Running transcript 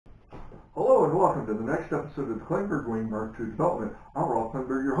and welcome to the next episode of the Klingberg Wing Mark II development. I'm Rolf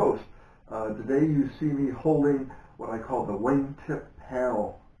Klingberg, your host. Today you see me holding what I call the wingtip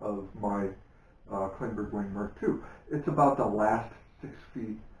panel of my Klingberg Wing Mark II. It's about the last 6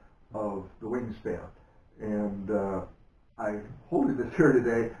 feet of the wingspan. And I'm holding this here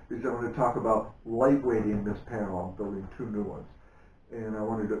today because I want to talk about lightweighting this panel. I'm building 2 new ones. And I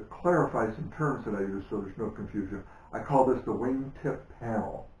wanted to clarify some terms that I use so there's no confusion. I call this the wingtip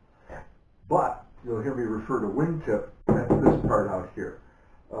panel. But you'll hear me refer to wingtip at this part out here.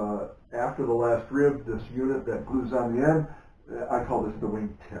 After the last rib, this unit that glues on the end, I call this the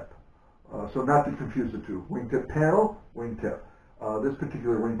wingtip. So not to confuse the two. Wingtip panel, wingtip. This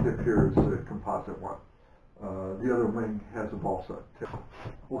particular wingtip here is a composite one. The other wing has a balsa tip.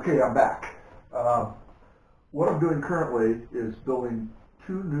 Okay, I'm back. What I'm doing currently is building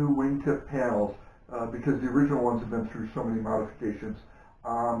 2 new wingtip panels because the original ones have been through so many modifications.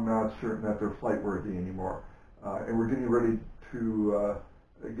 I'm not certain that they're flight worthy anymore. And we're getting ready to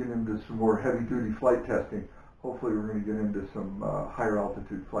get into some more heavy duty flight testing. Hopefully we're going to get into some higher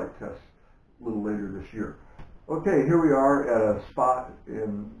altitude flight tests a little later this year. Okay, here we are at a spot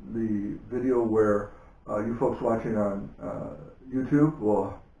in the video where you folks watching on YouTube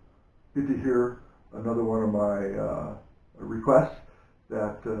will get to hear another one of my requests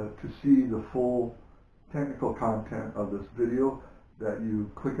that to see the full technical content of this video, that you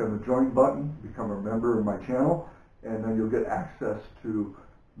click on the join button, become a member of my channel, and then you'll get access to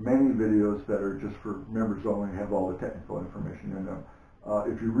many videos that are just for members only, have all the technical information in them.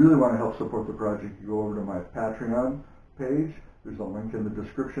 If you really want to help support the project, you go over to my Patreon page. There's a link in the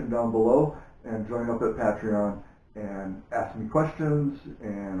description down below, and join up at Patreon and ask me questions,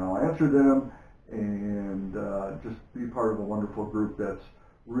 and I'll answer them, and just be part of a wonderful group that's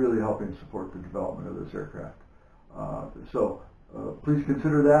really helping support the development of this aircraft. Please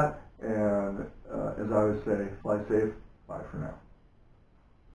consider that, and as I always say, fly safe. Bye for now.